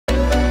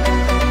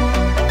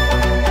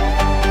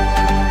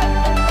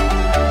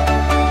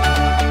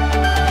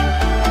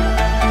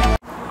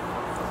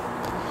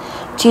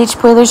GH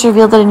spoilers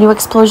reveal that a new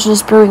explosion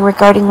is brewing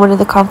regarding one of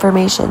the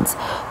confirmations.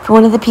 For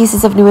one of the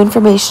pieces of new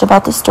information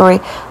about the story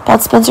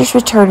about Spencer's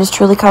return is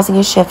truly causing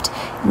a shift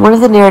in one of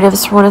the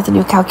narratives for one of the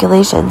new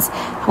calculations.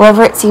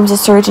 However, it seems a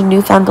surge in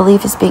newfound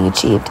belief is being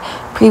achieved.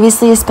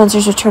 Previously,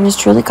 Spencer's return is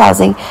truly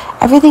causing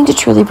everything to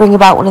truly bring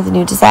about one of the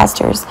new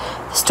disasters.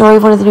 The story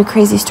of one of the new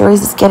crazy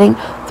stories is getting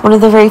one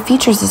of the very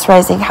features is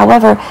rising.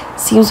 However, it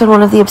seems when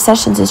one of the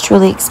obsessions is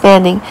truly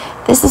expanding,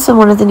 this is when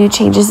one of the new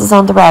changes is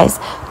on the rise.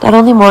 Not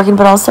only Morgan,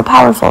 but also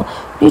powerful.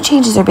 New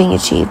changes are being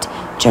achieved.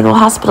 General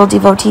Hospital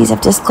devotees have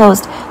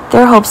disclosed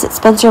their hopes that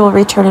Spencer will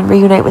return and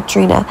reunite with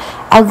Trina.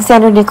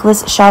 Alexander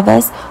Nicholas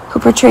Chavez, who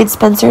portrayed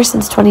Spencer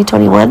since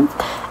 2021,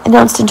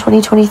 announced in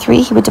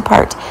 2023 he would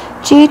depart.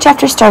 GH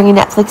after starring in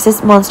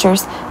Netflix's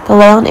Monsters, the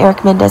Lyle and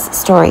Eric Mendez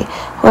story.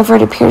 However,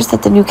 it appears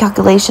that the new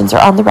calculations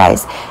are on the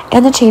rise,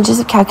 and the changes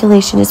of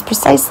calculation is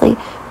precisely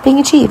being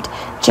achieved.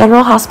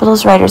 General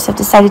Hospital's writers have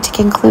decided to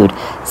conclude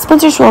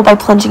Spencer's role by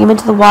plunging him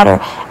into the water,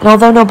 and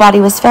although no body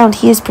was found,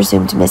 he is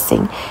presumed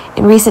missing.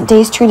 In recent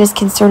days, Trina's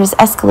concern has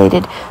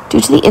escalated due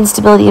to the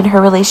instability in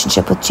her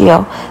relationship with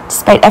Gio.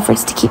 Despite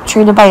efforts to keep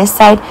Trina by his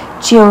side,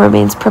 Gio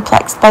remains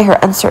perplexed by her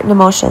uncertain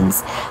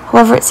emotions.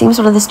 However, it seems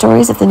one of the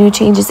stories of the new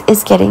changes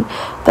is getting,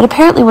 but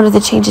apparently one of the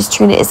changes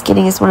Trina is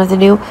getting is one of the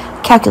new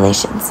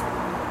calculations.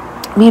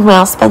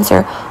 Meanwhile,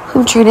 Spencer,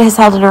 whom Trina has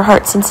held in her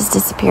heart since his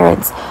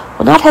disappearance,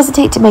 will not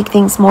hesitate to make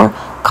things more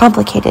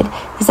complicated.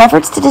 His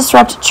efforts to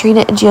disrupt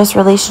Trina and Gio's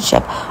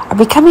relationship are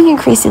becoming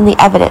increasingly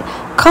evident,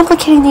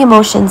 complicating the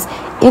emotions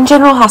in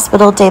General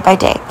Hospital day by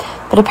day.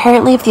 But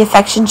apparently, if the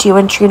affection Gio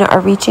and Trina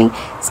are reaching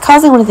is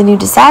causing one of the new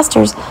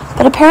disasters,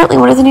 but apparently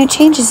one of the new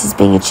changes is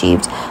being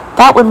achieved.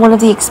 But when one of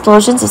the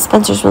explosions of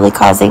Spencer's really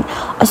causing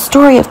a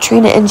story of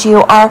Trina and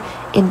Gio are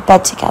in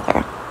bed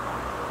together.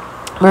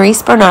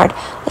 Maurice Benard,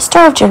 a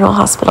star of General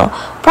Hospital,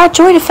 brought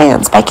joy to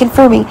fans by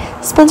confirming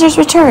Spencer's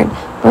return.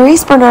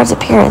 Maurice Benard's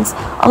appearance,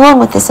 along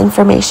with this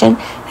information,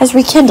 has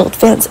rekindled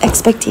fans'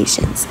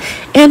 expectations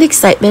and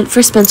excitement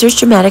for Spencer's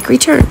dramatic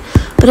return.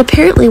 But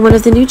apparently one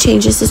of the new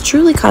changes is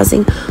truly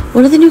causing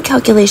one of the new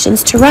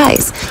calculations to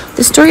rise.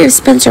 The story of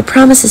Spencer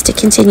promises to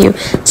continue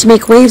to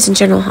make waves in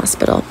General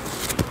Hospital,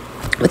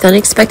 with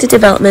unexpected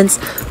developments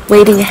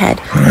waiting ahead.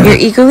 We are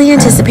eagerly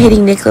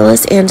anticipating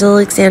Nicholas and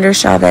Alexander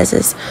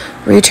Chavez's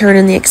return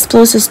and the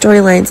explosive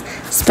storylines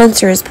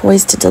Spencer is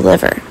poised to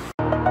deliver.